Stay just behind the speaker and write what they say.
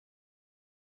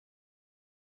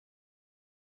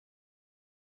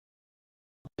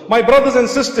My brothers and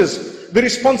sisters, the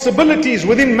responsibilities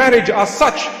within marriage are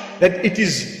such that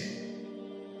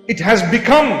it has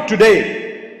become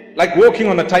today like walking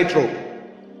on a tightrope.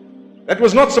 That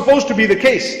was not supposed to be the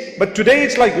case, but today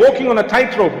it's like walking on a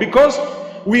tightrope because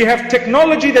we have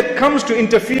technology that comes to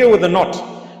interfere with the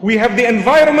knot. We have the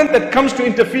environment that comes to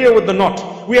interfere with the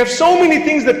knot. We have so many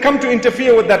things that come to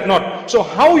interfere with that knot. So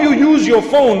how you use your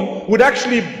phone would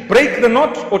actually break the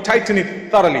knot or tighten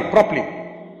it thoroughly, properly.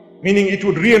 Meaning it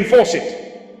would reinforce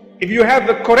it. If you have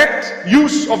the correct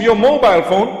use of your mobile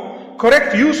phone,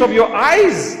 correct use of your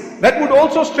eyes, that would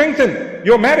also strengthen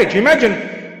your marriage.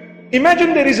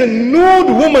 Imagine there is a nude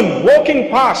woman walking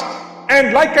past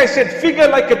and, like I said, figure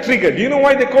like a trigger. Do you know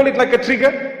why they call it like a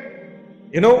trigger?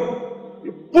 You know,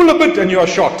 you pull a bit and you are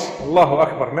shot. Allahu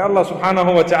Akbar. May Allah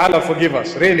subhanahu wa ta'ala forgive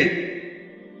us,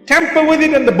 really. Tamper with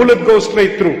it and the bullet goes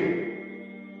straight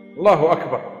through. Allahu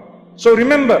Akbar. So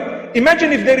remember,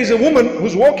 imagine if there is a woman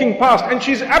who's walking past and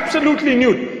she's absolutely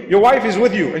nude. Your wife is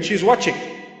with you and she's watching.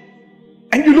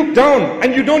 And you look down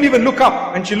and you don't even look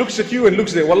up and she looks at you and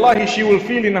looks there. Wallahi, she will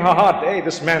feel in her heart, hey,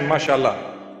 this man,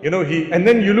 mashallah. You know, and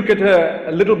then you look at her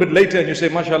a little bit later and you say,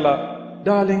 mashallah,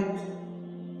 darling,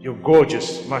 you're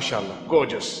gorgeous, mashallah,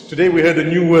 gorgeous. Today we heard a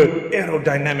new word,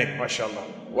 aerodynamic, mashallah.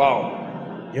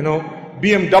 Wow. You know,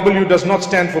 BMW does not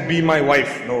stand for be my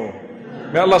wife, no.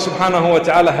 May Allah subhanahu wa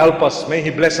ta'ala help us. May He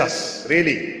bless us,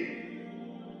 really.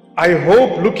 I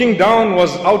hope looking down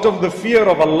was out of the fear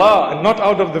of Allah and not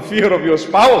out of the fear of your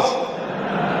spouse.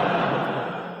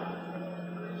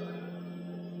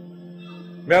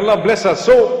 May Allah bless us.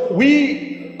 So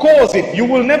we cause it. You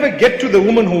will never get to the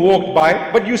woman who walked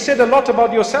by, but you said a lot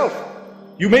about yourself.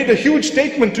 You made a huge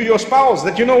statement to your spouse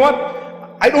that, you know what,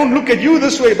 I don't look at you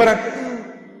this way, but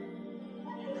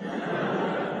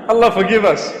Allah forgive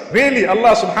us. Really,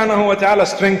 Allah subhanahu wa ta'ala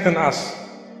strengthen us.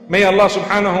 May Allah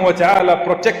subhanahu wa ta'ala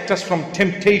protect us from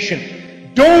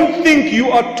temptation. Don't think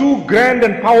you are too grand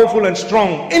and powerful and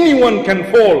strong. Anyone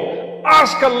can fall.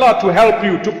 Ask Allah to help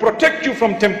you, to protect you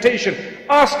from temptation.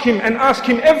 Ask Him and ask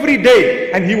Him every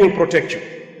day and He will protect you.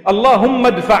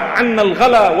 Allahumma adfa' anna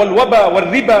al-ghala wal-waba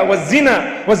wal-riba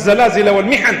wal-zina wal-zalazila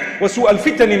wal-mihan wa su'al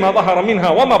fitani ma dhahara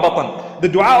minha wa ma batan. The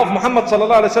dua of Muhammad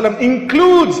sallallahu alaihi wasallam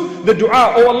includes the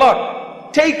dua, oh Allah,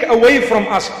 take away from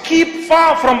us, keep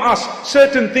far from us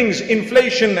certain things,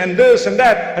 inflation and this and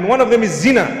that, and one of them is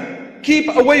zina.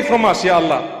 Keep away from us, Ya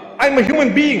Allah. I'm a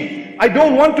human being. I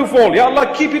don't want to fall. Ya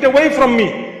Allah, keep it away from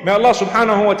me. May Allah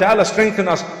subhanahu wa ta'ala strengthen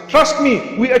us. Trust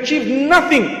me, we achieve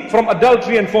nothing from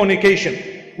adultery and fornication.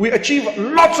 We achieve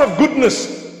lots of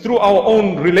goodness through our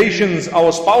own relations,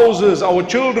 our spouses, our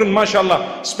children,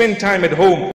 mashallah. Spend time at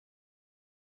home.